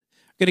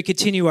Going to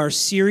continue our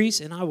series,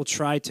 and I will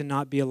try to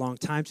not be a long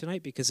time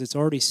tonight because it's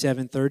already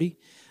 7:30.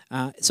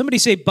 Somebody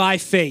say, by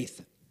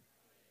faith.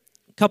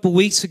 A couple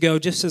weeks ago,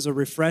 just as a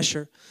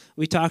refresher,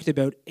 we talked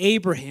about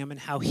Abraham and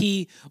how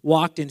he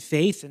walked in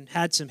faith and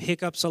had some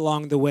hiccups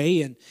along the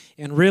way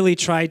and really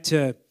tried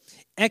to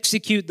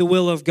execute the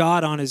will of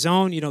God on his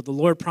own. You know, the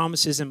Lord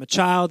promises him a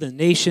child and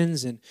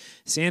nations and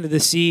sand of the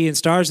sea and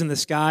stars in the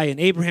sky,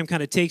 and Abraham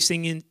kind of takes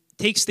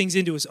things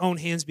into his own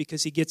hands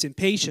because he gets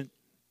impatient.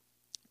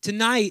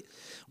 Tonight,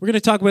 we're going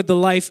to talk about the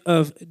life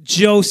of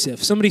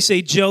Joseph. Somebody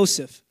say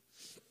Joseph.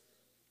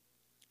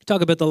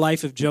 Talk about the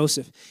life of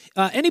Joseph.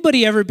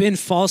 Anybody ever been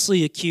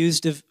falsely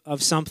accused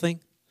of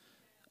something?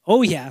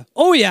 Oh, yeah.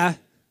 Oh, yeah.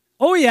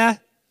 Oh, yeah.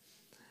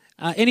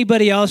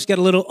 Anybody else got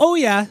a little, oh,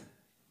 yeah?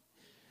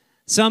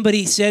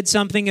 Somebody said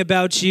something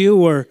about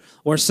you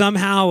or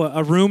somehow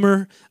a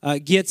rumor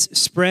gets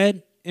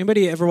spread.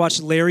 Anybody ever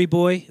watched Larry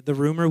Boy, the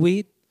rumor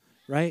weed?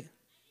 Right?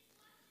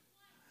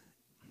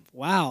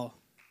 Wow.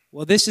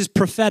 Well, this is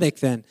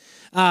prophetic then.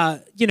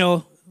 It's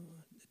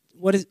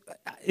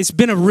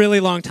been a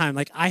really long time.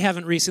 Like, I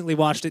haven't recently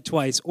watched it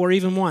twice or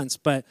even once,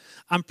 but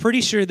I'm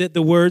pretty sure that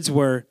the words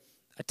were,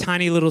 a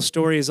tiny little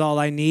story is all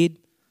I need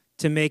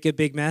to make a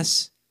big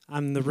mess.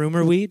 I'm the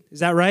rumor weed. Is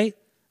that right?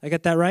 I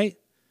got that right?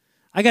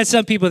 I got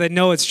some people that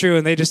know it's true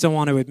and they just don't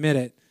want to admit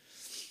it.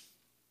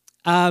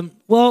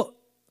 Well,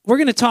 we're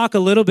going to talk a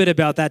little bit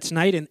about that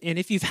tonight, and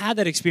if you've had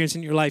that experience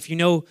in your life, you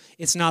know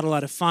it's not a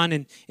lot of fun,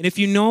 and if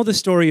you know the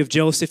story of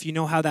Joseph, you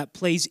know how that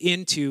plays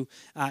into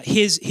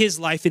his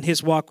life and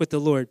his walk with the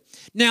Lord.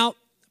 Now,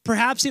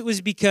 perhaps it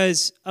was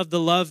because of the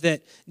love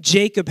that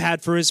Jacob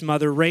had for his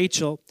mother,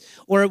 Rachel,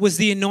 or it was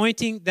the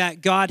anointing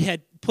that God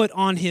had put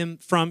on him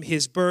from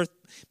his birth.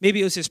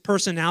 Maybe it was his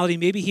personality.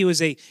 Maybe he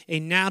was a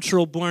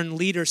natural-born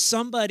leader,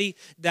 somebody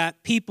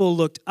that people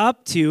looked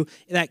up to,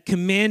 that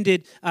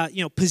commanded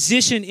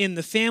position in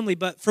the family.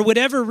 But for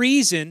whatever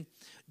reason,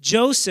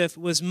 Joseph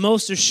was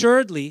most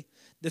assuredly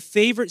the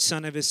favorite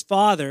son of his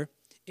father,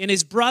 and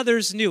his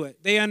brothers knew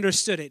it. They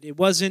understood it. It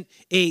wasn't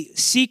a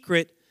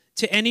secret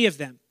to any of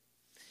them.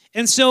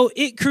 And so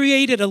it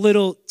created a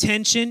little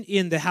tension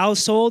in the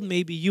household.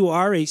 Maybe you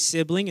are a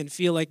sibling and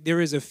feel like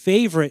there is a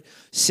favorite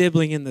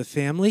sibling in the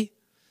family.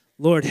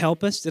 Lord,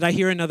 help us. Did I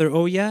hear another,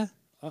 oh, yeah?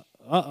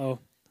 Uh-oh.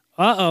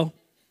 Uh-oh.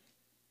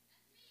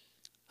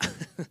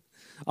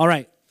 All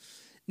right.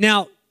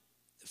 Now,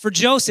 for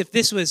Joseph,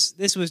 this was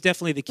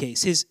definitely the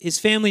case. His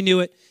family knew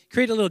it,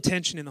 created a little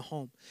tension in the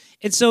home.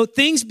 And so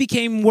things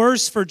became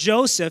worse for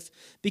Joseph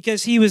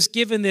because he was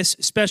given this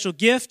special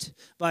gift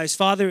by his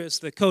father. It's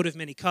the coat of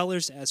many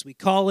colors, as we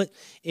call it.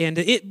 And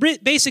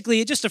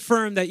it just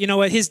affirmed that, you know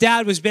what, his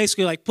dad was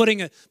basically like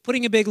putting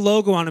a big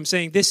logo on him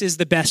saying, this is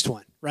the best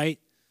one, right?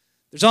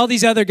 There's all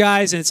these other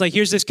guys, and it's like,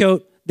 here's this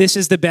coat. This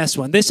is the best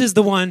one. This is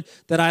the one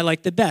that I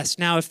like the best.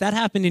 Now, if that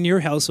happened in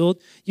your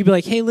household, you'd be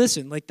like, hey,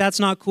 listen, like, that's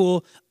not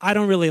cool. I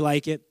don't really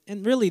like it.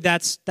 And really,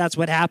 that's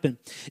what happened.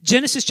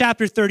 Genesis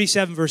chapter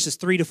 37, verses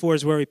 3-4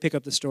 is where we pick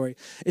up the story.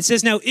 It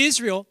says, now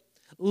Israel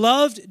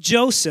loved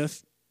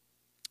Joseph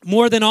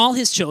more than all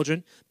his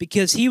children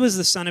because he was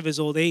the son of his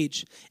old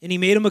age, and he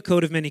made him a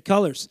coat of many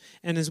colors.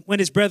 And when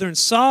his brethren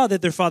saw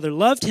that their father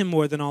loved him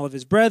more than all of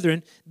his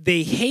brethren,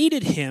 they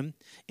hated him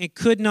and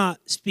could not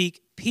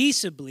speak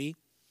peaceably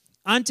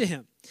unto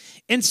him.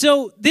 And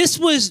so this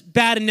was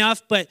bad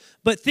enough, but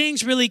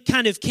things really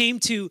kind of came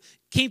to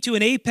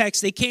an apex.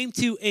 They came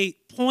to a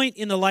point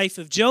in the life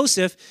of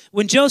Joseph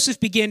when Joseph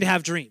began to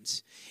have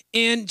dreams.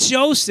 And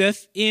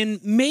Joseph, in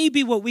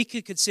maybe what we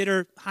could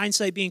consider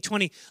hindsight being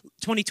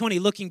 2020,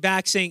 looking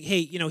back saying, hey,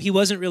 you know, he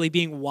wasn't really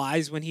being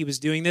wise when he was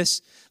doing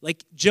this.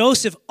 Like,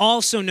 Joseph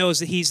also knows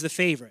that he's the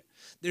favorite.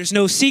 There's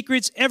no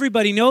secrets.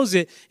 Everybody knows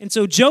it. And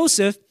so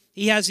Joseph,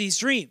 he has these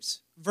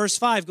dreams. Verse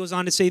 5 goes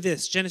on to say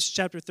this, Genesis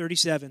chapter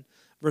 37,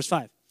 verse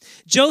 5.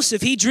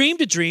 Joseph, he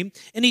dreamed a dream,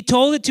 and he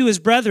told it to his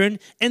brethren,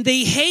 and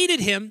they hated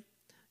him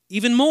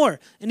even more.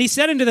 And he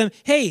said unto them,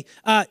 hey,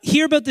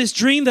 hear about this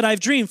dream that I've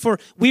dreamed. For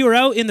we were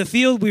out in the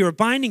field, we were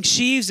binding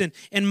sheaves,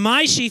 and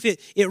my sheaf,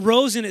 it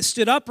rose and it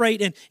stood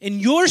upright,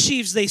 and your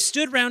sheaves, they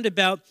stood round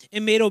about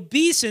and made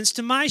obeisance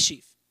to my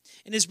sheaf.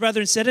 And his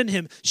brethren said unto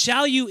him,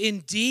 shall you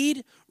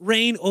indeed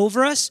reign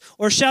over us?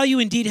 Or shall you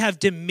indeed have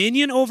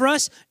dominion over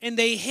us? And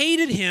they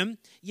hated him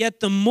yet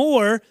the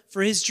more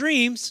for his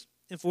dreams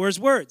and for his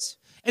words.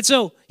 And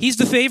so he's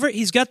the favorite.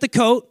 He's got the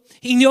coat.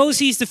 He knows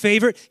he's the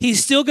favorite.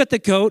 He's still got the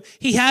coat.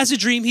 He has a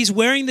dream. He's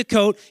wearing the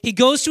coat. He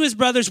goes to his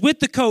brothers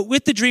with the coat,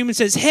 with the dream, and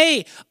says,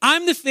 hey,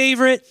 I'm the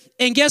favorite.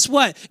 And guess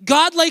what?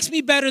 God likes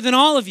me better than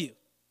all of you.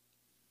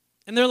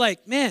 And they're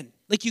like, man,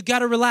 like, you got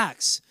to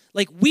relax.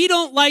 Like, we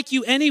don't like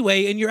you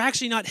anyway, and you're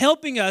actually not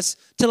helping us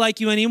to like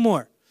you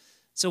anymore.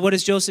 So what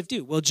does Joseph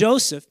do? Well,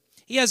 Joseph,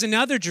 he has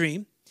another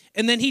dream,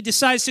 and then he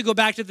decides to go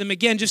back to them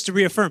again just to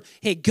reaffirm,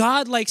 hey,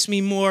 God likes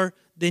me more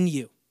than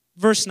you.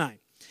 Verse 9.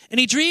 And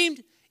he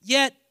dreamed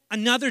yet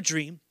another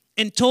dream,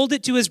 and told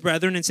it to his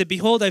brethren, and said,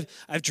 behold,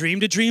 I've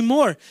dreamed a dream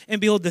more. And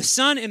behold, the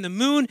sun and the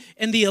moon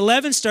and the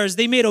 11 stars,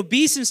 they made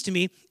obeisance to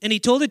me. And he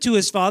told it to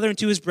his father and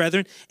to his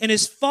brethren, and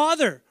his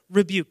father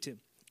rebuked him.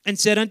 and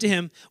said unto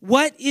him,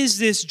 what is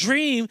this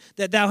dream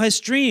that thou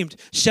hast dreamed?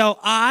 Shall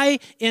I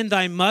and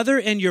thy mother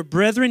and your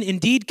brethren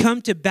indeed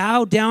come to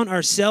bow down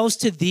ourselves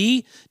to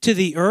thee, to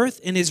the earth?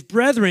 And his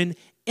brethren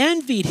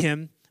envied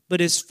him, but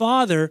his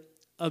father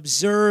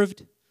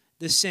observed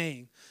the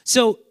saying.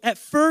 So at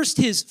first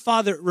his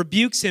father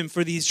rebukes him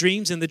for these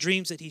dreams and the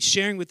dreams that he's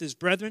sharing with his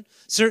brethren,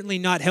 certainly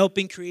not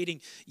helping,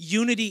 creating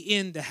unity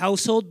in the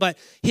household. But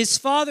his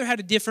father had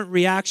a different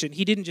reaction.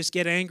 He didn't just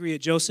get angry at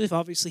Joseph.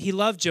 Obviously, he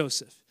loved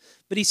Joseph.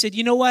 But he said,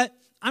 you know what?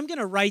 I'm going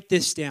to write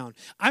this down.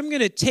 I'm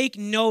going to take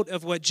note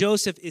of what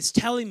Joseph is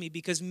telling me,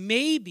 because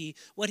maybe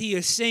what he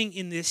is saying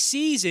in this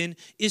season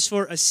is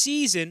for a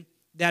season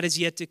that is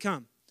yet to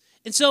come.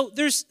 And so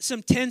there's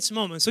some tense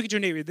moments. Look at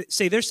your neighbor.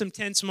 Say, there's some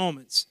tense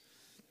moments.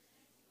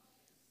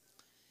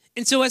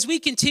 And so as we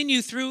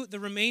continue through the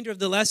remainder of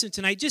the lesson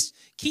tonight, just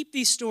keep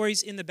these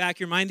stories in the back of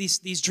your mind,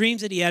 these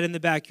dreams that he had in the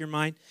back of your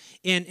mind,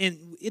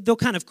 and they'll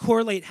kind of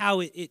correlate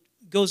how it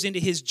goes into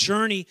his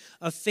journey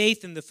of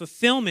faith and the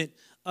fulfillment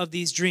of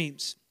these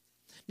dreams.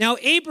 Now,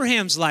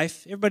 Abraham's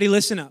life, everybody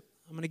listen up.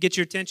 I'm going to get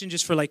your attention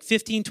just for like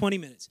 15, 20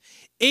 minutes.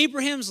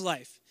 Abraham's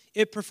life,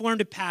 it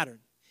performed a pattern.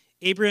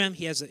 Abraham,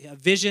 he has a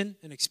vision,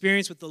 an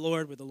experience with the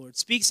Lord, where the Lord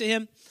speaks to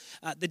him,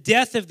 the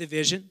death of the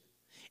vision,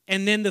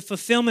 and then the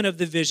fulfillment of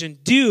the vision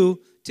due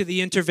to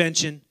the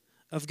intervention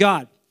of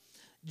God.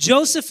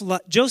 Joseph's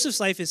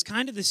life is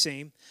kind of the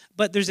same,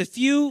 but there's a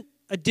few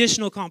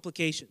additional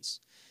complications.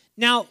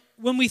 Now,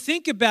 when we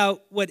think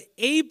about what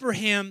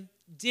Abraham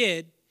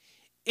did,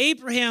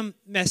 Abraham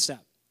messed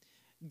up.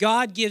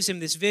 God gives him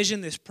this vision,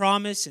 this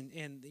promise,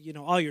 and you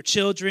know, all your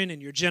children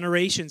and your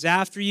generations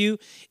after you.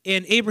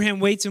 And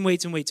Abraham waits and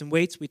waits and waits and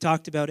waits. We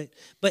talked about it.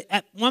 But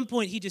at one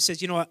point, he just says,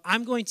 you know what,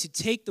 I'm going to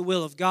take the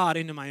will of God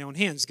into my own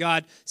hands.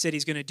 God said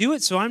he's going to do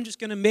it, so I'm just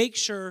going to make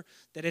sure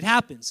that it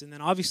happens. And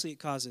then obviously it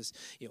causes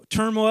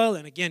turmoil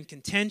and, again,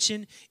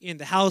 contention in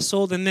the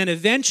household. And then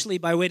eventually,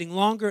 by waiting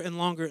longer and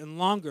longer and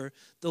longer,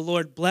 the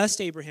Lord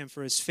blessed Abraham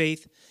for his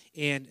faith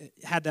and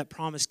had that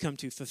promise come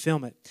to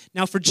fulfillment.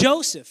 Now, for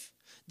Joseph,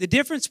 the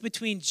difference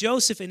between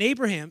Joseph and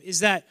Abraham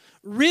is that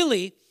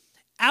really,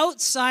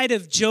 outside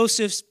of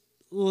Joseph's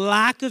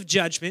lack of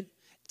judgment,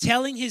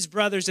 telling his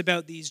brothers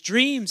about these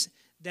dreams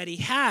that he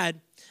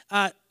had,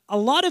 a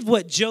lot of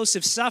what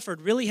Joseph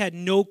suffered really had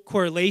no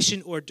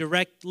correlation or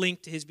direct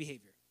link to his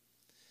behavior.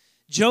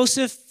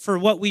 Joseph, for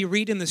what we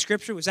read in the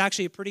scripture, was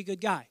actually a pretty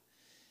good guy.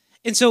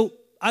 And so,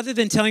 other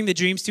than telling the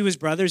dreams to his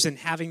brothers and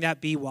having that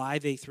be why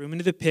they threw him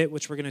into the pit,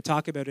 which we're going to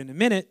talk about in a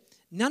minute,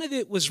 none of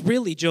it was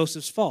really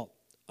Joseph's fault,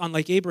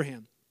 unlike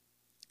Abraham.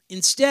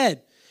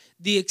 Instead,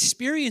 the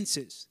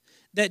experiences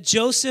that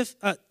Joseph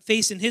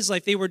faced in his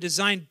life, they were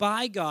designed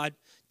by God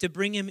to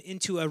bring him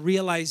into a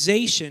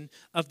realization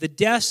of the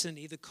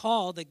destiny, the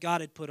call that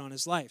God had put on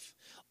his life.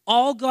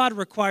 All God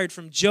required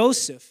from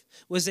Joseph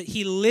was that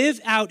he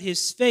live out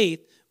his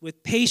faith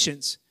with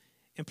patience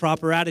and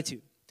proper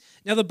attitude.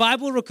 Now, the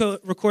Bible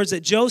records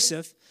that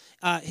Joseph,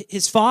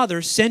 his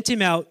father, sent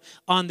him out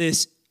on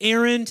this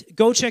errand.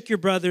 Go check your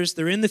brothers.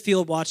 They're in the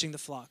field watching the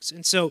flocks.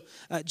 And so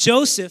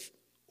Joseph,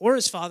 or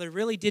his father,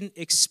 really didn't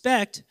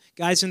expect,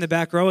 guys in the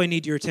back row, I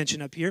need your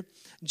attention up here.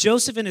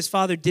 Joseph and his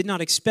father did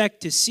not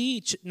expect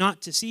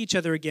not to see each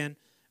other again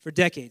for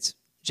decades.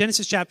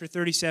 Genesis chapter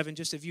 37,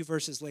 just a few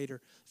verses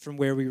later from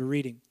where we were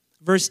reading.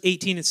 Verse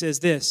 18, it says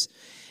this,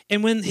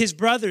 and when his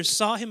brothers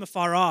saw him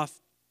afar off,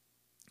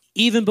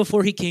 even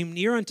before he came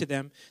near unto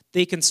them,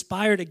 they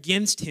conspired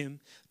against him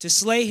to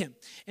slay him.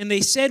 And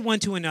they said one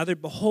to another,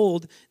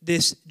 behold,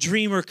 this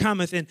dreamer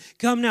cometh, and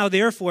come now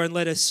therefore, and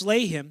let us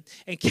slay him,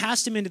 and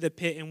cast him into the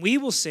pit, and we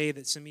will say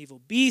that some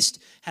evil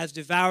beast has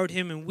devoured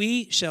him, and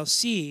we shall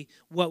see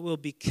what will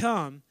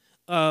become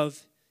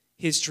of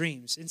his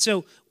dreams. And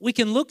so we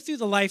can look through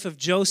the life of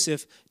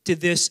Joseph to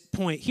this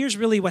point. Here's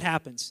really what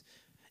happens.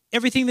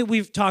 Everything that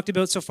we've talked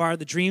about so far,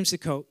 the dreams, the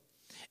coat,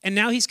 and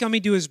now he's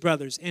coming to his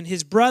brothers. And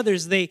his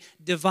brothers, they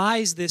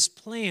devise this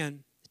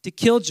plan to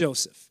kill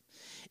Joseph.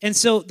 And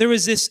so there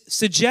was this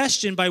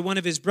suggestion by one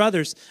of his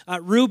brothers,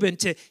 Reuben,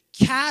 to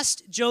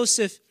cast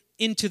Joseph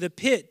into the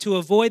pit to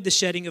avoid the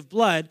shedding of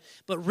blood.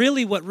 But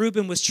really what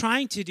Reuben was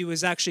trying to do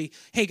is actually,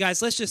 hey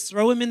guys, let's just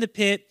throw him in the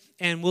pit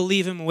and we'll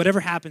leave him, and whatever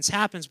happens,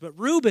 happens. But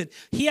Reuben,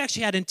 he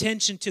actually had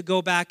intention to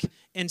go back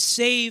and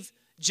save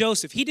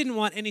Joseph. He didn't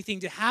want anything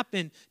to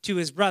happen to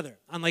his brother,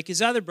 unlike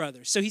his other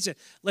brothers. So he said,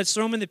 let's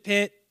throw him in the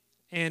pit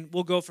and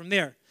we'll go from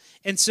there.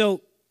 And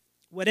so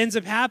what ends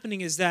up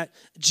happening is that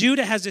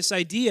Judah has this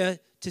idea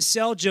to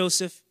sell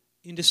Joseph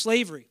into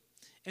slavery.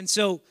 And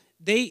so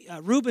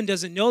Reuben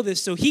doesn't know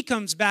this, so he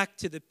comes back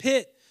to the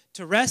pit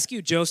to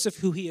rescue Joseph,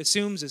 who he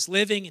assumes is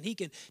living, and he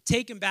can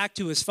take him back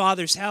to his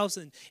father's house,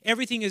 and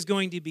everything is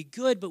going to be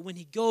good. But when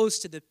he goes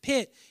to the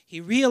pit,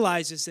 he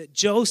realizes that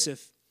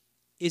Joseph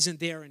isn't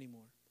there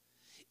anymore.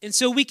 And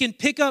so we can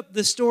pick up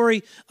the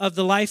story of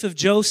the life of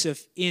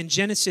Joseph in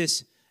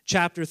Genesis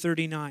chapter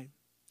 39.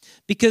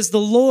 Because the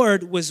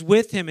Lord was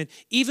with him. And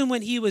even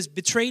when he was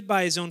betrayed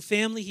by his own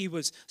family, he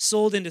was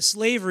sold into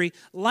slavery,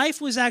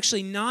 life was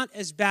actually not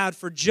as bad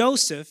for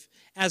Joseph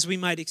as we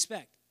might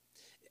expect.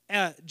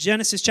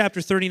 Genesis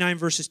chapter 39,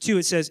 verses 2,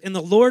 it says, "And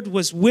the Lord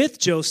was with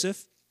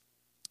Joseph,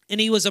 and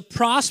he was a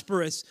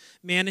prosperous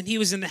man, and he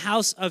was in the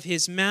house of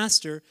his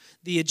master,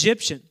 the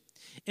Egyptian.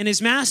 And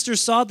his master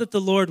saw that the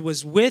Lord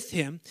was with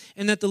him,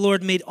 and that the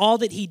Lord made all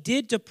that he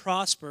did to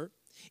prosper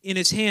in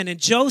his hand. And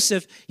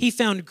Joseph, he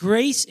found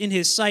grace in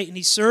his sight, and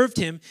he served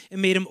him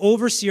and made him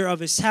overseer of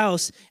his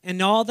house,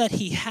 and all that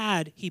he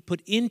had he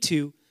put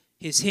into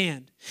his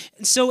hand."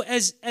 And so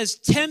as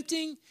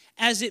tempting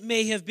as it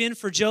may have been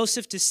for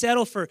Joseph to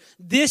settle for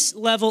this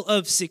level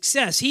of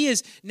success, he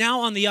is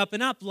now on the up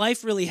and up.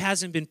 Life really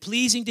hasn't been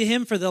pleasing to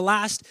him for the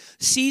last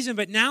season,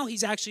 but now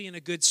he's actually in a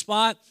good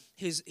spot.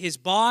 His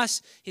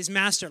boss, his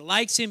master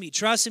likes him. He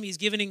trusts him. He's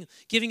giving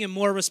him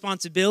more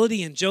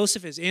responsibility, and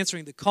Joseph is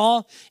answering the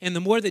call. And the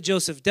more that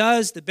Joseph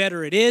does, the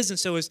better it is. And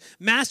so his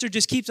master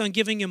just keeps on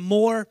giving him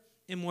more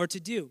and more to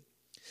do.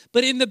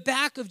 But in the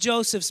back of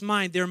Joseph's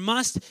mind, there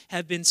must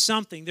have been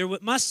something. There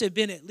must have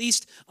been at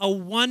least a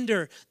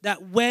wonder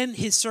that when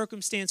his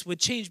circumstance would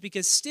change,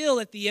 because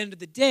still at the end of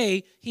the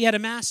day, he had a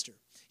master.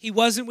 He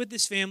wasn't with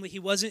his family. He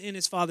wasn't in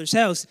his father's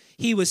house.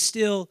 He was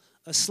still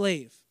a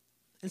slave.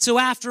 And so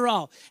after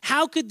all,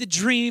 how could the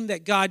dream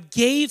that God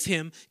gave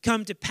him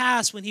come to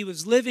pass when he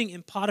was living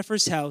in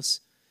Potiphar's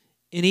house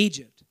in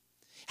Egypt?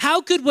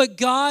 How could what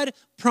God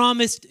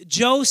promised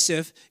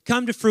Joseph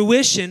come to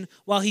fruition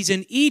while he's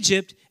in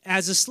Egypt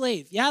as a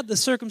slave? Yeah, the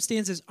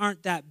circumstances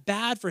aren't that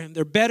bad for him.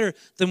 They're better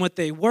than what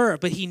they were,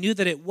 but he knew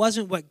that it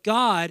wasn't what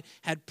God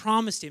had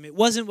promised him. It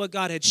wasn't what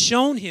God had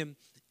shown him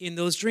in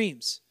those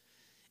dreams.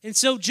 And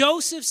so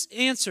Joseph's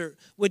answer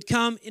would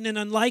come in an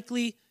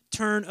unlikely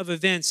turn of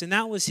events, and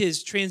that was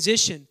his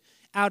transition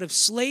out of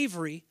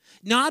slavery,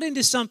 not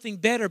into something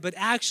better, but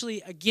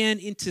actually, again,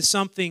 into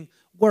something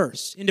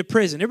worse, into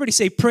prison. Everybody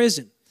say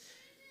prison.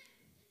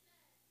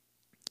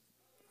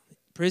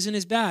 Prison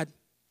is bad.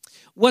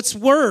 What's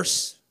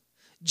worse,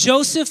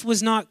 Joseph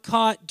was not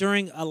caught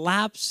during a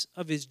lapse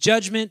of his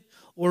judgment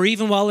or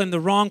even while in the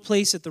wrong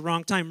place at the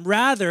wrong time.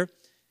 Rather,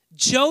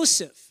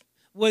 Joseph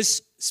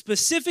was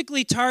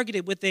specifically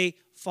targeted with a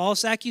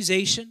false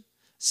accusation.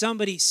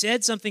 Somebody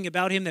said something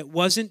about him that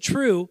wasn't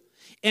true,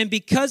 and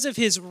because of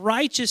his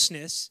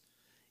righteousness,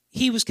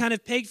 he was kind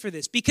of pegged for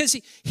this. Because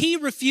he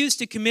refused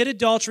to commit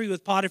adultery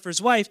with Potiphar's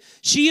wife,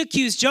 she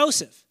accused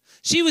Joseph.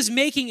 She was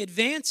making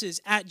advances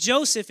at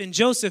Joseph, and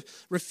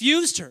Joseph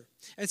refused her.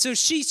 And so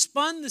she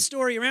spun the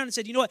story around and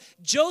said, you know what,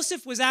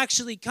 Joseph was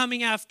actually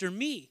coming after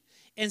me.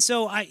 And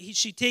so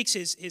she takes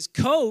his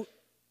coat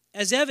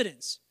as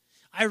evidence.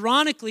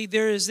 Ironically,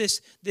 there is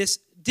this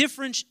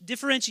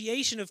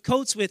differentiation of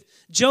coats with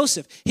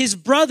Joseph. His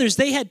brothers,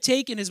 they had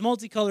taken his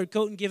multicolored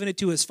coat and given it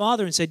to his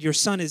father and said, your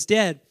son is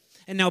dead.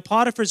 And now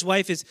Potiphar's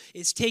wife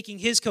is taking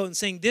his coat and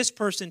saying, this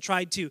person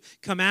tried to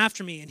come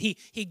after me, and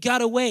he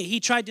got away. He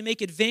tried to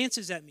make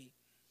advances at me.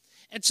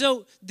 And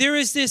so there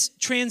is this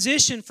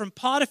transition from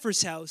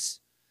Potiphar's house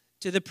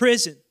to the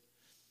prison.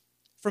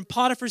 From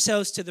Potiphar's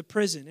house to the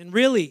prison. And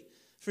really,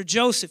 for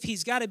Joseph,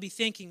 he's got to be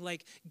thinking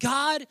like,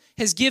 God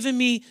has given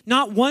me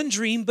not one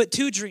dream, but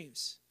two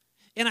dreams.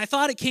 And I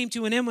thought it came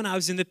to an end when I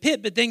was in the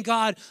pit, but then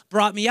God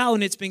brought me out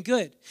and it's been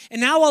good.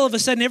 And now all of a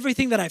sudden,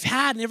 everything that I've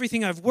had and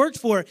everything I've worked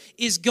for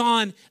is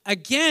gone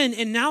again.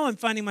 And now I'm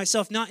finding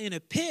myself not in a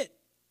pit,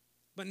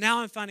 but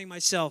now I'm finding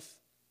myself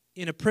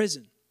in a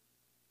prison.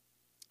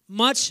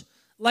 Much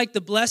like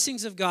the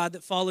blessings of God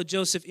that followed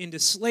Joseph into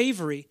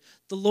slavery,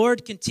 the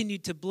Lord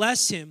continued to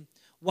bless him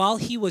while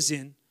he was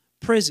in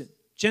prison.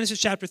 Genesis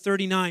chapter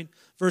 39,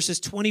 verses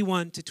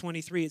 21 to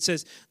 23, it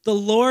says, the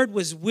Lord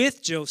was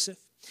with Joseph,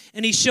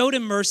 and he showed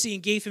him mercy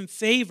and gave him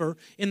favor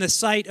in the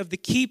sight of the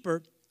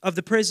keeper of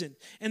the prison.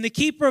 And the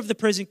keeper of the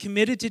prison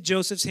committed to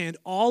Joseph's hand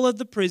all of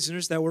the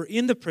prisoners that were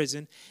in the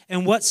prison,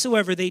 and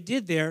whatsoever they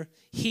did there,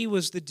 he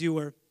was the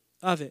doer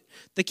of it.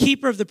 The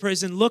keeper of the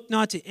prison looked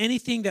not to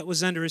anything that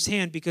was under his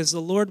hand, because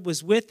the Lord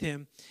was with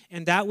him,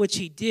 and that which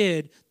he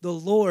did, the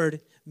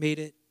Lord made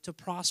it to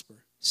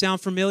prosper.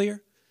 Sound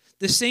familiar?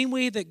 The same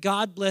way that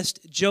God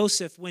blessed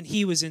Joseph when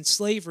he was in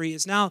slavery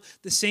is now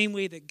the same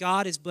way that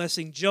God is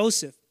blessing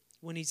Joseph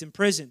when he's in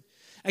prison.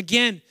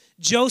 Again,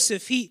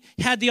 Joseph, he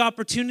had the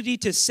opportunity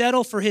to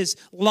settle for his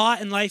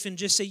lot in life and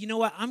just say, you know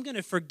what, I'm going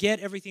to forget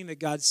everything that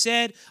God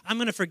said. I'm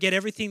going to forget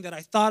everything that I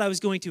thought I was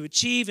going to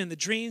achieve in the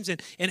dreams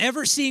and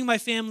ever seeing my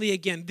family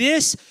again.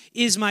 This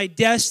is my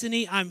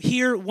destiny. I'm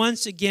here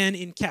once again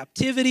in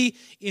captivity,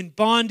 in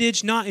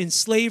bondage, not in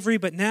slavery,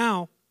 but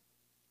now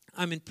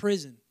I'm in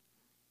prison.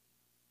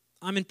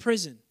 I'm in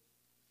prison.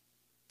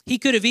 He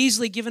could have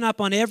easily given up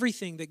on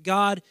everything that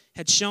God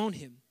had shown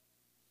him.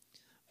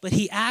 But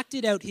he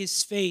acted out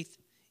his faith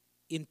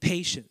in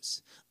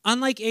patience.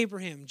 Unlike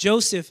Abraham,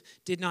 Joseph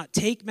did not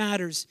take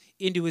matters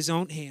into his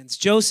own hands.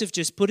 Joseph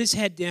just put his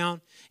head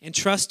down and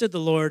trusted the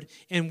Lord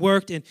and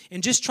worked and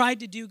just tried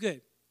to do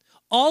good.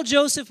 All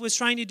Joseph was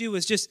trying to do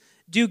was just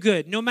do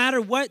good. No matter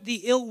what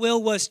the ill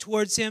will was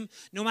towards him,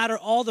 no matter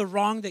all the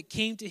wrong that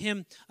came to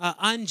him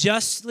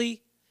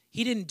unjustly,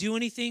 he didn't do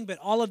anything, but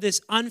all of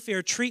this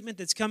unfair treatment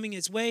that's coming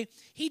his way,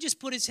 he just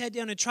put his head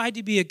down and tried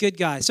to be a good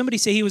guy. Somebody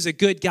say he was a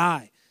good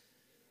guy.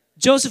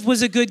 Joseph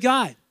was a good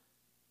guy.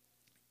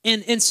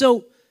 And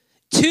so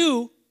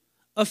two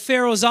of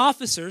Pharaoh's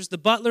officers, the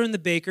butler and the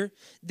baker,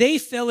 they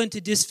fell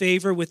into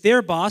disfavor with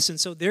their boss, and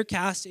so they're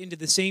cast into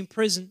the same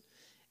prison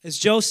as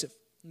Joseph.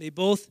 And they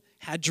both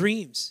had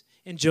dreams,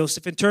 and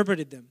Joseph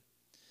interpreted them.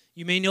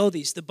 You may know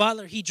these. The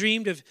butler, he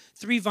dreamed of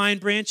 3 vine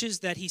branches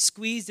that he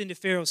squeezed into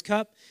Pharaoh's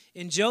cup.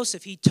 And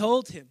Joseph, he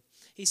told him,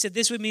 he said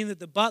this would mean that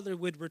the butler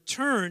would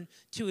return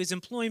to his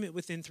employment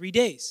within 3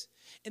 days.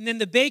 And then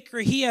the baker,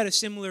 he had a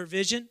similar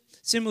vision,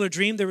 similar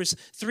dream. There was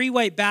 3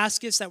 white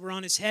baskets that were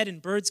on his head,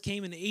 and birds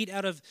came and ate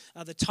out of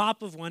the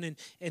top of one.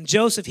 And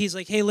Joseph, he's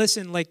like, hey,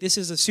 listen, like this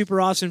is a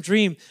super awesome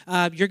dream.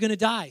 You're going to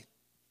die.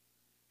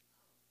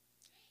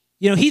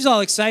 You know, he's all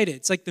excited.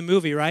 It's like the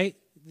movie, right?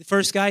 The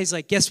first guy, he's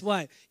like, guess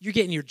what? You're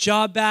getting your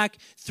job back.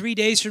 3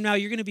 days from now,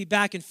 you're going to be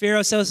back in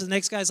Pharaoh's house. The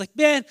next guy's like,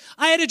 man,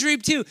 I had a dream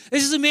too.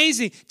 This is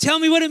amazing. Tell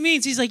me what it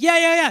means. He's like,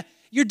 yeah.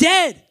 You're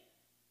dead.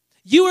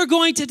 You are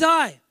going to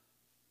die.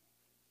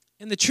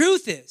 And the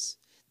truth is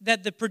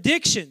that the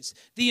predictions,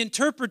 the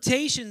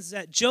interpretations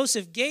that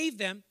Joseph gave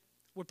them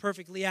were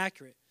perfectly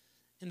accurate.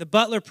 And the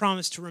butler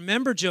promised to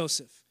remember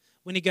Joseph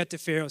when he got to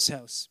Pharaoh's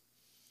house.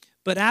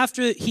 But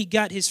after he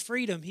got his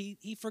freedom,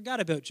 he forgot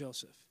about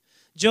Joseph.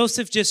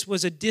 Joseph just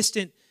was a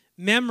distant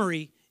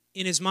memory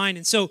in his mind.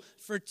 And so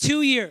for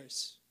 2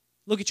 years,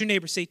 look at your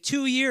neighbor, say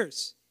 2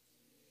 years.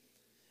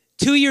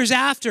 2 years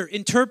after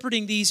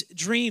interpreting these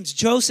dreams,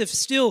 Joseph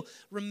still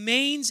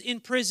remains in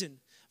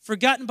prison,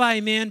 forgotten by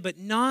a man, but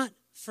not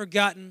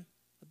forgotten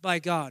by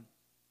God.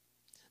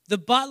 The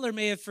butler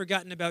may have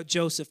forgotten about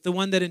Joseph, the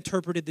one that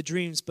interpreted the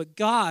dreams, but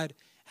God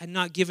had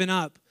not given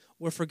up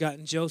or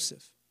forgotten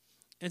Joseph.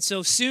 And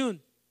so soon,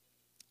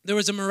 there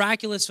was a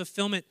miraculous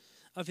fulfillment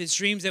of his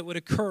dreams that would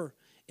occur,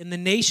 and the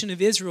nation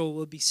of Israel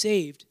will be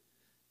saved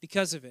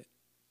because of it.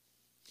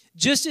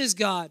 Just as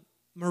God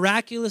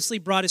miraculously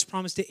brought his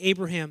promise to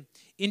Abraham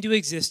into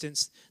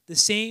existence, the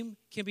same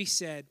can be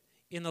said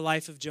in the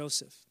life of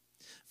Joseph.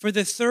 For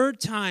the 3rd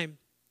time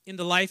in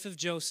the life of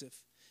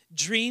Joseph,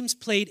 dreams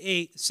played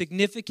a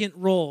significant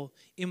role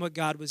in what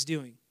God was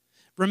doing.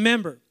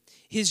 Remember,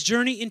 his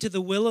journey into the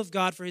will of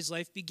God for his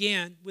life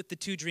began with the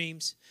 2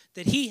 dreams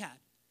that he had.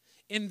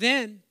 And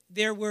then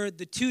there were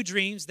the 2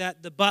 dreams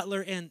that the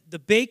butler and the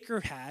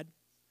baker had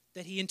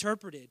that he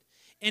interpreted.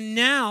 And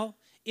now,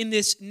 in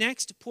this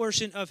next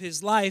portion of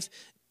his life,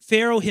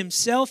 Pharaoh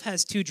himself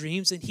has 2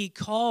 dreams, and he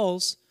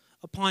calls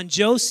upon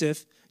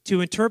Joseph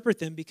to interpret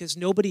them because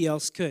nobody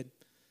else could.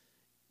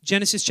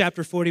 Genesis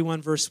chapter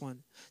 41, verse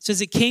 1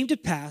 says, it came to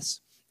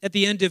pass at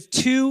the end of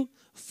 2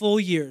 full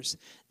years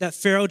that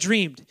Pharaoh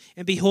dreamed.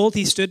 And behold,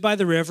 he stood by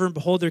the river, and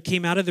behold, there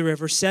came out of the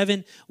river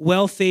 7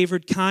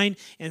 well-favored kine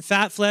and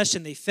fat flesh,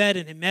 and they fed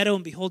in a meadow.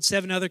 And behold,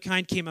 7 other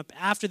kine came up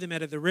after them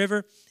out of the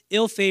river,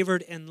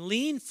 ill-favored and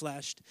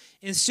lean-fleshed,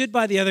 and stood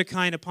by the other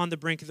kine upon the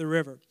brink of the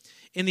river.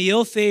 And the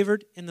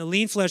ill-favored and the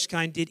lean-fleshed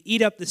kine did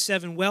eat up the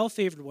 7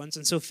 well-favored ones.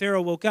 And so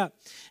Pharaoh woke up,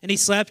 and he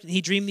slept, and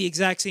he dreamed the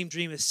exact same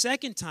dream a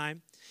second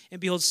time. And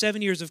behold,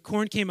 7 ears of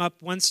corn came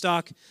up. One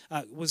stalk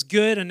was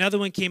good. Another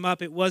one came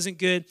up. It wasn't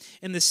good.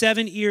 And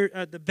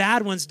the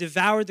bad ones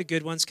devoured the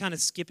good ones, kind of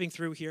skipping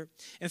through here.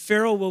 And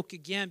Pharaoh woke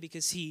again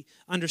because he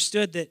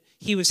understood that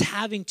he was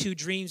having 2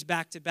 dreams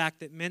back to back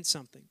that meant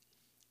something.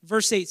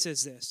 Verse 8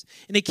 says this,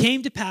 and it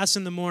came to pass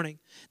in the morning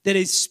that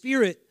his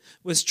spirit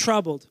was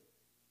troubled.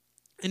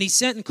 And he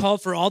sent and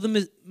called for all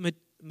the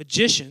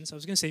magicians, I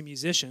was going to say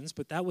musicians,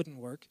 but that wouldn't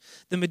work,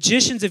 the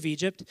magicians of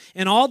Egypt,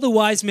 and all the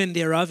wise men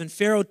thereof, and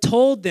Pharaoh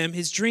told them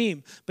his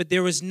dream, but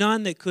there was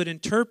none that could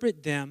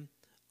interpret them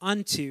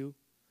unto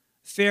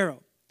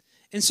Pharaoh.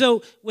 And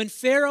so when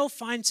Pharaoh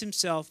finds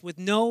himself with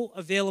no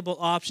available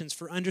options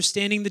for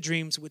understanding the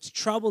dreams which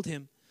troubled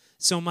him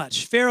so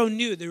much, Pharaoh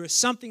knew there was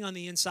something on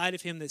the inside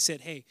of him that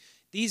said, hey,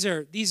 these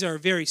are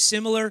very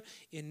similar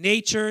in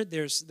nature.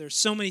 There's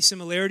so many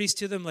similarities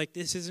to them. Like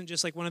this isn't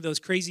just like one of those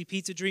crazy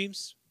pizza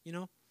dreams. You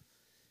know,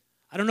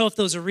 I don't know if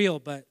those are real,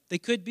 but they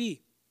could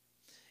be.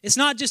 It's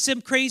not just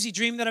some crazy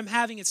dream that I'm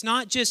having. It's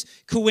not just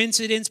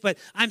coincidence, but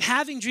I'm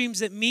having dreams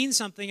that mean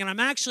something, and I'm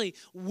actually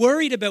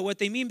worried about what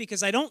they mean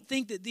because I don't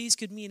think that these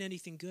could mean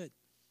anything good.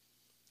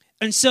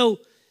 And so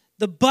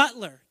the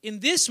butler,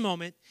 in this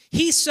moment,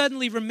 he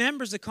suddenly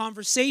remembers the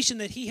conversation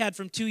that he had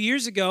from 2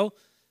 years ago,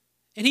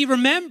 and he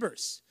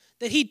remembers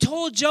that he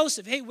told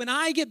Joseph, hey, when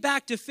I get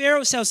back to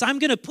Pharaoh's house, I'm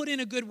going to put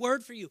in a good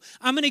word for you.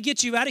 I'm going to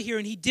get you out of here.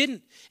 And he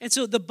didn't. And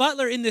so the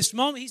butler in this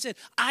moment, he said,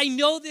 I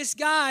know this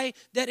guy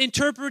that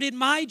interpreted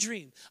my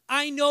dream.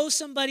 I know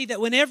somebody that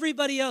when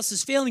everybody else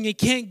is failing and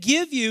can't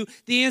give you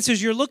the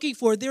answers you're looking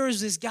for, there is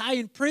this guy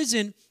in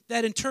prison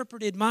that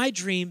interpreted my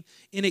dream,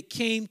 and it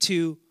came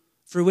to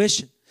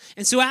fruition.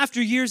 And so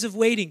after years of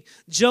waiting,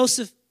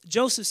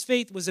 Joseph's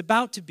faith was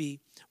about to be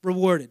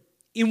rewarded.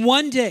 In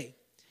one day,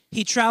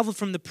 he traveled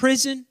from the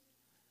prison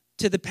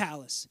to the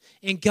palace,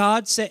 and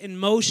God set in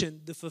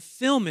motion the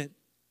fulfillment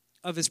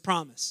of his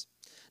promise.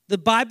 The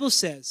Bible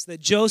says that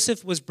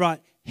Joseph was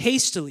brought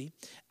hastily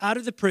out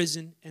of the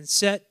prison and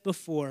set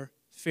before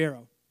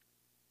Pharaoh.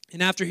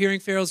 And after hearing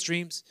Pharaoh's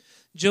dreams,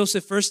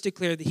 Joseph first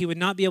declared that he would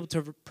not be able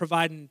to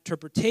provide an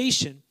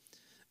interpretation,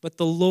 but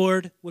the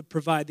Lord would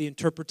provide the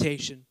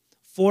interpretation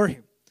for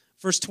him.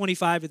 Verse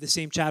 25 of the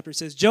same chapter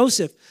says,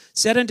 Joseph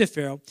said unto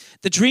Pharaoh,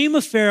 the dream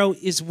of Pharaoh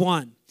is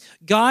one.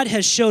 God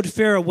has showed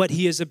Pharaoh what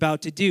he is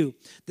about to do.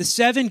 The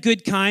 7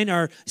 good kine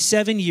are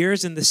 7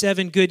 years, and the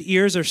 7 good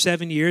ears are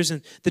 7 years,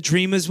 and the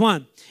dream is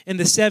one. And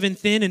the 7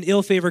 thin and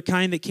ill-favored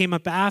kine that came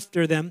up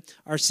after them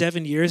are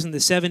 7 years, and the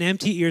 7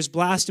 empty ears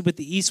blasted with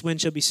the east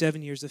wind shall be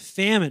 7 years of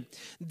famine.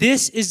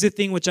 This is the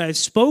thing which I have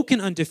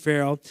spoken unto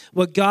Pharaoh.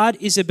 What God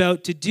is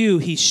about to do,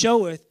 he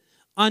showeth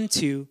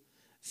unto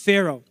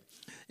Pharaoh.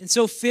 And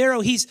so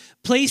Pharaoh, he's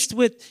faced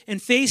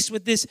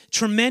with this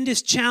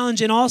tremendous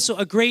challenge and also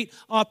a great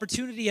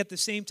opportunity at the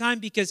same time,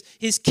 because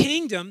his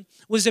kingdom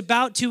was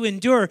about to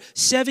endure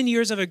 7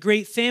 years of a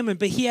great famine.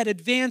 But he had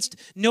advanced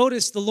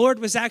notice. The Lord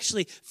was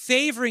actually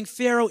favoring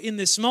Pharaoh in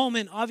this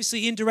moment,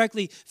 obviously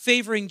indirectly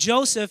favoring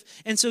Joseph.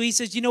 And so he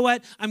says, you know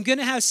what? I'm going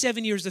to have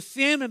 7 years of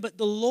famine, but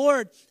the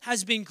Lord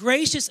has been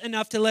gracious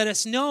enough to let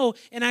us know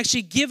and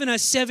actually given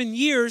us 7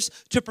 years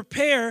to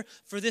prepare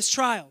for this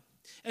trial.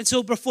 And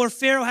so before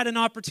Pharaoh had an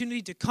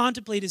opportunity to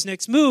contemplate his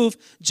next move,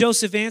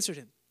 Joseph answered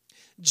him.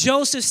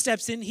 Joseph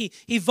steps in.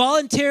 He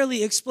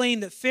voluntarily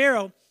explained that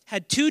Pharaoh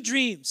had 2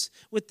 dreams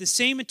with the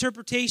same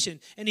interpretation,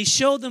 and he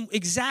showed them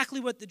exactly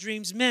what the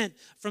dreams meant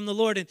from the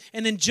Lord.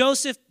 And then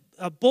Joseph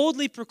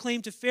boldly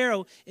proclaimed to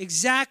Pharaoh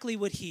exactly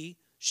what he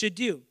should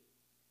do.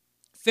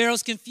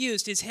 Pharaoh's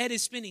confused. His head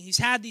is spinning. He's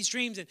had these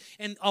dreams,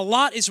 and a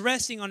lot is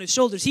resting on his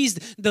shoulders. He's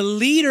the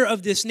leader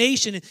of this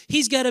nation, and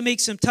he's got to make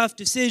some tough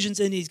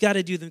decisions, and he's got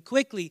to do them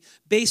quickly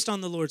based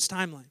on the Lord's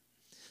timeline.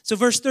 So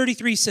verse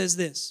 33 says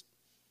this,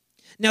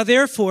 Now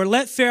therefore,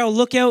 let Pharaoh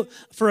look out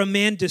for a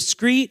man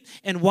discreet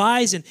and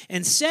wise,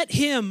 and set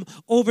him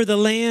over the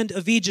land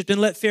of Egypt,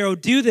 and let Pharaoh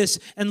do this,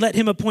 and let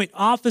him appoint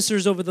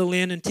officers over the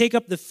land, and take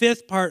up the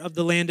 5th part of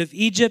the land of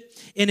Egypt,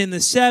 and in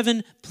the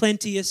 7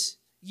 plenteous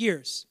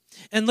years.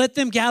 And let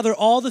them gather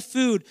all the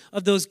food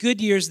of those good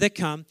years that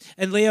come,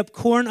 and lay up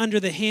corn under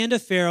the hand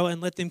of Pharaoh,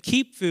 and let them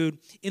keep food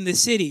in the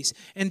cities.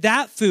 And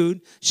that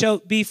food shall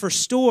be for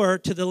store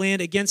to the land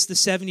against the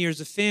 7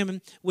 years of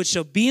famine, which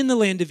shall be in the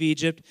land of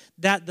Egypt,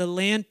 that the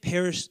land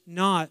perish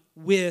not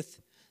with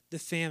the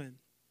famine.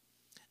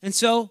 And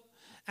so,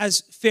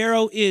 as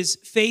Pharaoh is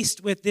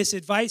faced with this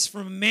advice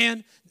from a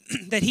man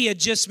that he had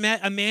just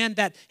met, a man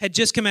that had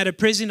just come out of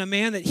prison, a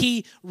man that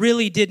he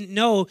really didn't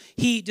know,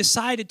 he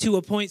decided to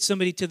appoint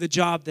somebody to the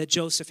job that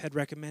Joseph had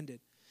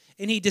recommended.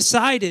 And he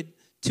decided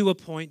to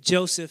appoint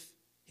Joseph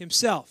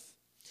himself.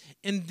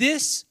 And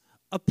this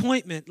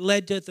appointment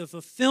led to the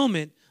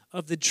fulfillment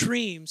of the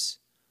dreams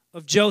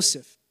of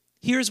Joseph.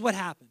 Here's what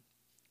happened.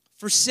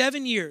 For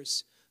 7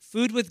 years,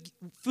 food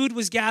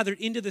was gathered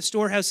into the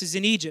storehouses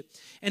in Egypt.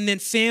 And then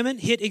famine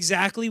hit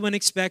exactly when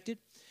expected.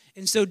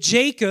 And so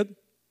Jacob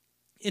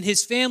and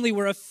his family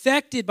were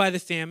affected by the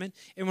famine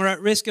and were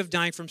at risk of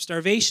dying from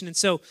starvation. And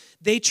so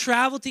they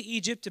traveled to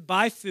Egypt to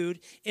buy food.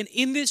 And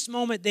in this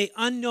moment, they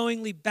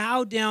unknowingly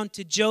bowed down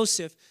to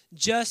Joseph,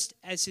 just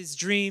as his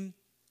dream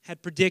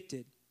had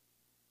predicted.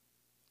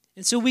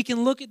 And so we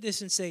can look at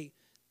this and say,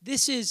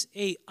 this is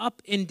a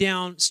up and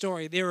down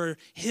story. There are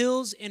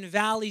hills and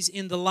valleys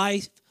in the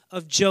life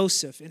of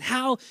Joseph. And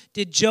how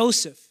did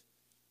Joseph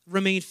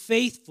remain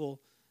faithful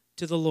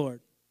to the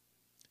Lord?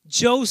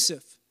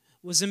 Joseph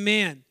was a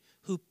man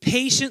who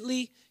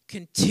patiently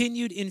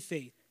continued in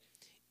faith,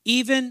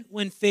 even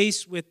when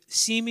faced with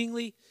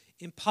seemingly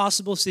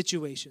impossible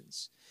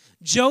situations.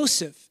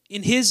 Joseph,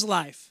 in his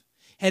life,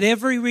 had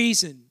every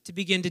reason to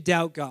begin to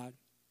doubt God.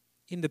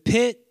 In the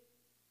pit,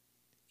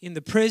 in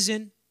the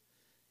prison,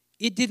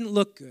 it didn't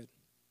look good.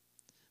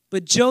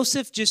 But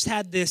Joseph just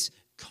had this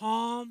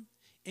calm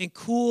and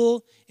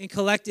cool and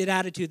collected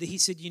attitude that he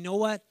said, you know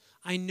what?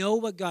 I know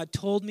what God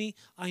told me.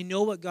 I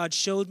know what God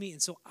showed me.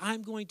 And so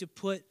I'm going to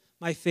put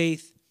my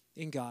faith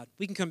in God.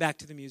 We can come back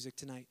to the music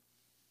tonight.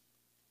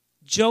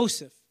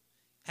 Joseph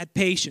had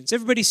patience.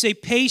 Everybody say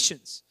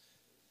patience.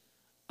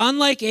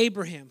 Unlike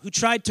Abraham, who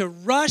tried to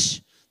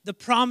rush the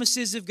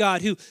promises of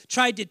God, who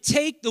tried to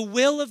take the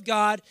will of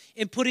God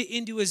and put it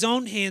into his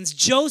own hands,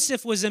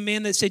 Joseph was a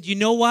man that said, you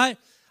know what?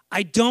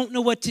 I don't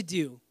know what to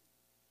do.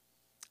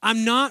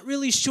 I'm not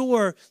really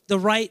sure the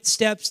right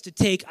steps to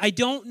take. I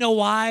don't know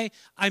why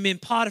I'm in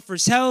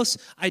Potiphar's house.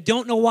 I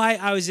don't know why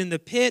I was in the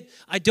pit.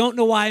 I don't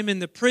know why I'm in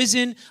the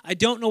prison. I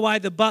don't know why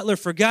the butler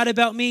forgot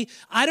about me.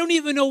 I don't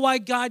even know why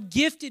God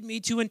gifted me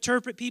to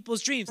interpret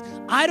people's dreams.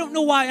 I don't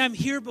know why I'm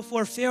here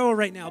before Pharaoh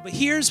right now. But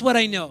here's what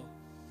I know.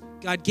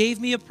 God gave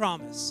me a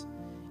promise.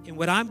 And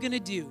what I'm going to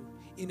do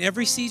in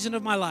every season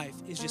of my life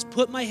is just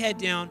put my head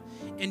down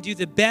and do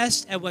the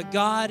best at what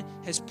God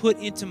has put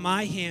into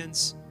my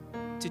hands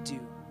to do.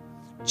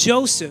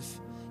 Joseph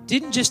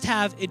didn't just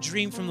have a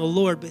dream from the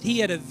Lord, but he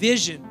had a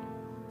vision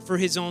for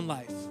his own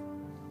life.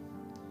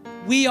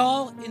 We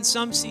all, in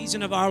some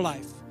season of our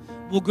life,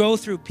 will go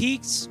through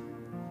peaks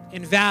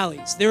and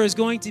valleys. There is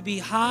going to be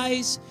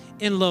highs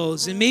and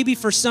lows. And maybe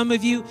for some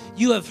of you,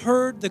 you have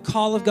heard the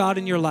call of God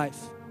in your life.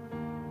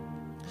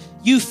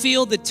 You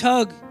feel the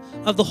tug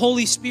of the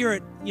Holy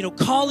Spirit,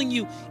 calling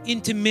you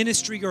into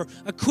ministry or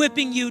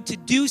equipping you to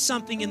do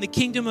something in the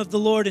kingdom of the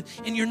Lord,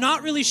 and you're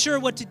not really sure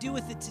what to do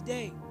with it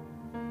today.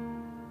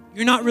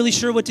 You're not really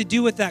sure what to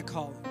do with that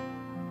calling.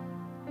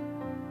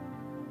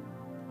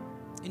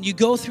 And you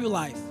go through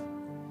life,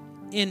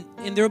 and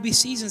there will be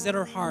seasons that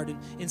are hard,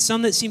 and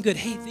some that seem good.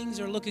 Hey, things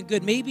are looking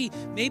good. Maybe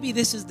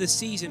this is the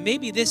season.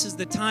 Maybe this is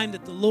the time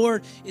that the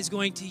Lord is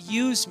going to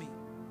use me.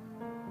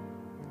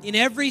 In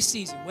every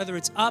season, whether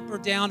it's up or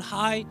down,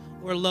 high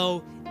or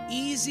low,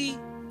 easy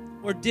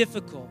or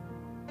difficult,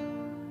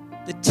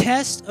 the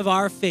test of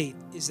our faith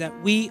is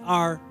that we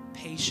are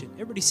patient.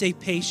 Everybody say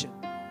patient.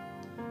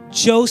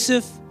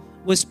 Joseph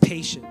was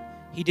patient.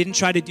 He didn't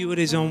try to do it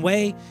his own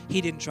way.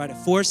 He didn't try to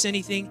force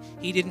anything.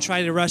 He didn't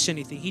try to rush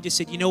anything. He just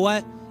said, you know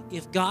what?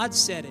 If God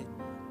said it,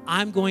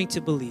 I'm going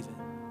to believe it.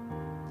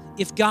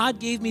 If God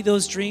gave me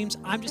those dreams,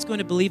 I'm just going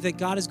to believe that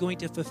God is going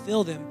to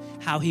fulfill them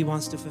how he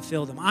wants to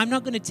fulfill them. I'm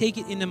not going to take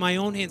it into my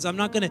own hands. I'm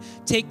not going to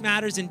take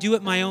matters and do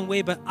it my own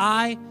way, but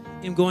I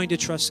am going to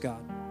trust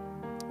God.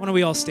 Why don't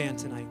we all stand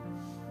tonight?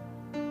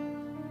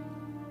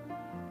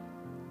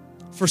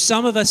 For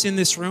some of us in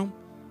this room,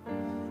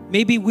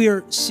 maybe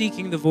we're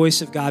seeking the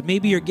voice of God.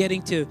 Maybe you're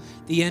getting to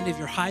the end of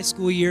your high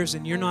school years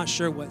and you're not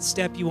sure what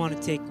step you want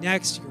to take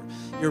next.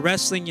 You're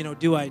wrestling,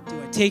 do I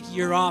take a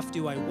year off?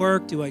 Do I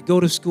work? Do I go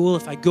to school?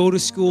 If I go to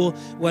school,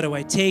 what do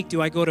I take? Do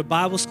I go to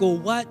Bible school?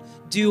 What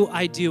do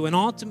I do? And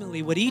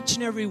ultimately, what each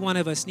and every one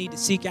of us need to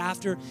seek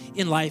after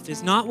in life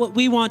is not what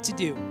we want to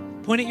do.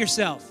 Point at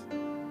yourself.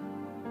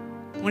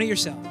 Point at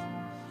yourself.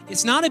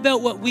 It's not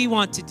about what we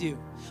want to do,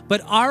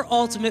 but our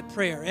ultimate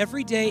prayer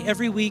every day,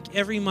 every week,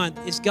 every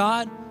month is,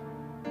 God,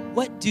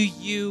 what do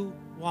you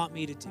want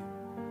me to do?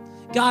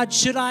 God,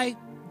 should I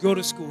go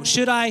to school?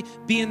 Should I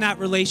be in that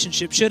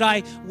relationship? Should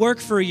I work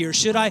for a year?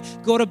 Should I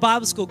go to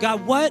Bible school?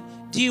 God, what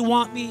do you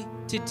want me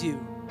to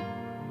do?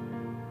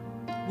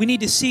 We need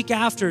to seek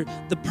after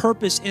the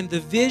purpose and the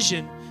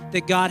vision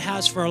that God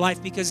has for our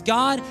life, because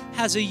God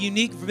has a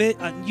unique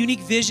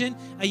vision,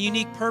 a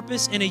unique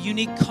purpose, and a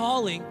unique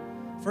calling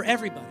for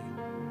everybody.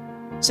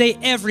 Say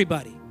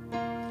everybody.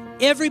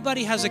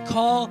 Everybody has a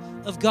call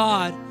of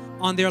God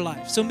on their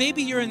life. So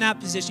maybe you're in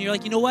that position. You're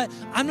like, you know what?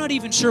 I'm not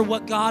even sure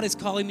what God is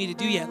calling me to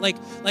do yet. Like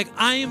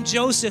I am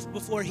Joseph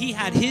before he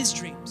had his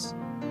dreams.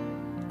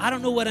 I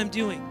don't know what I'm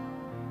doing.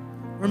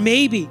 Or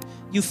maybe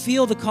you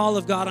feel the call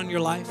of God on your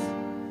life,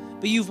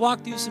 but you've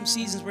walked through some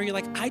seasons where you're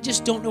like, I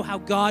just don't know how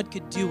God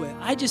could do it.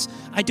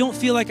 I don't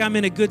feel like I'm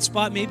in a good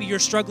spot. Maybe you're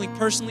struggling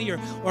personally,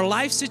 or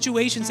life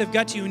situations have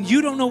got you and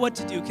you don't know what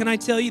to do. Can I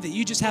tell you that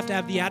you just have to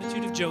have the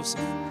attitude of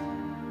Joseph?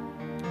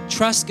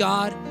 Trust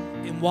God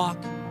and walk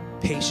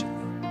patiently.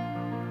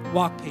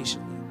 Walk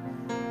patiently.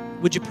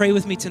 Would you pray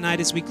with me tonight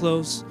as we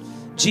close?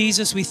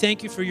 Jesus, we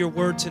thank you for your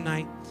word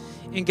tonight.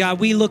 And God,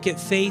 we look at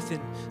faith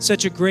in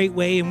such a great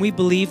way, and we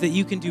believe that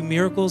you can do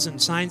miracles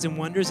and signs and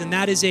wonders, and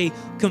that is a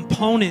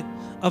component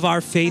of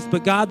our faith.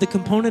 But God, the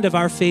component of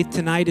our faith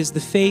tonight is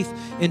the faith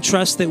and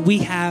trust that we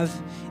have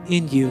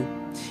in you.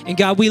 And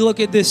God, we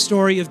look at this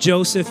story of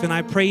Joseph, and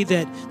I pray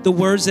that the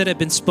words that have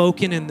been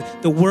spoken and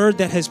the word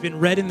that has been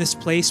read in this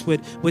place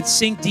would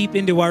sink deep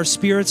into our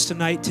spirits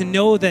tonight, to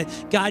know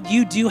that, God,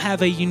 you do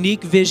have a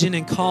unique vision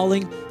and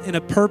calling and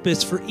a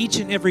purpose for each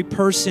and every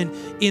person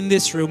in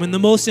this room. And the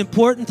most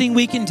important thing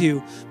we can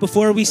do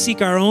before we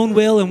seek our own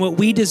will and what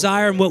we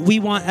desire and what we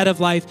want out of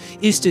life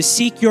is to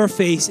seek your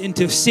face and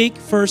to seek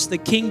first the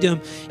kingdom.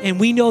 And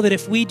we know that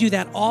if we do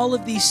that, all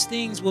of these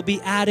things will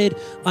be added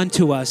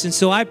unto us. And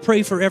so I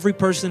pray for every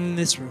person in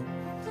this room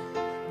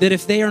that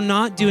if they are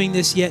not doing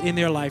this yet in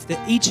their life,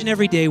 that each and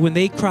every day when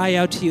they cry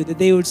out to you, that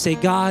they would say,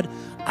 God,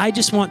 I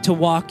just want to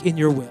walk in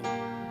your will.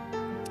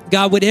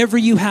 God, whatever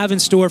you have in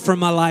store for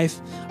my life,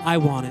 I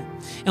want it.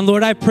 And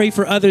Lord, I pray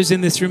for others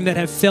in this room that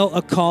have felt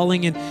a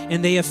calling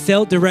and they have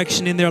felt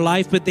direction in their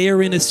life, but they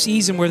are in a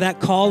season where that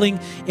calling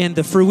and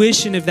the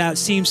fruition of that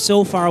seems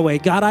so far away.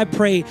 God, I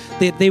pray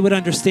that they would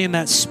understand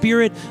that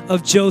spirit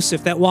of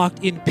Joseph that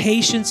walked in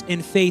patience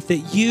and faith,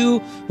 that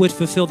you would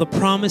fulfill the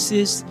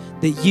promises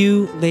that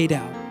you laid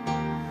out.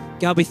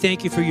 God, we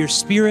thank you for your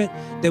spirit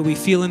that we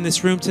feel in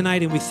this room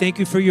tonight, and we thank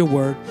you for your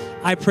word.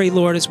 I pray,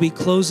 Lord, as we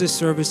close this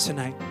service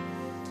tonight,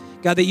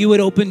 God, that you would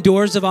open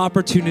doors of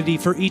opportunity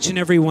for each and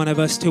every one of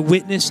us to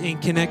witness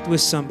and connect with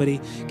somebody.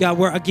 God,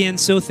 we're again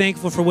so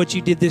thankful for what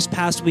you did this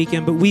past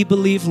weekend, but we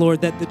believe,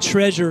 Lord, that the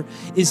treasure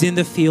is in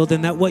the field,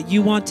 and that what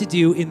you want to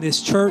do in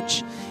this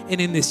church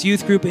and in this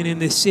youth group and in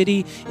this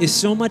city is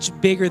so much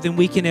bigger than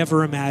we can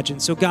ever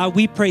imagine. So God,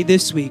 we pray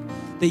this week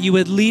that you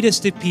would lead us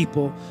to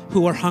people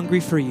who are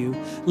hungry for you.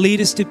 Lead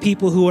us to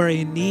people who are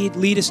in need.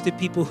 Lead us to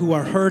people who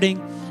are hurting.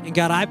 And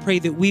God, I pray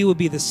that we will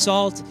be the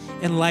salt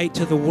and light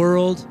to the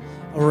world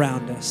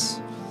around us.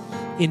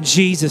 In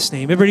Jesus'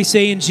 name. Everybody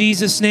say, in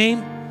Jesus'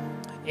 name.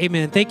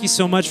 Amen. Thank you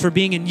so much for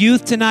being in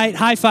youth tonight.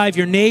 High five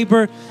your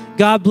neighbor.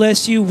 God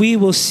bless you. We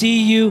will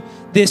see you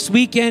this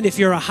weekend. If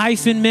you're a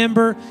Hyphen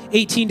member,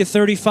 18 to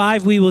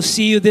 35, we will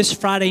see you this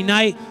Friday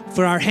night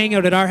for our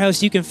hangout at our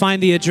house. You can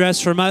find the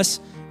address from us.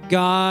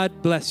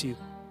 God bless you.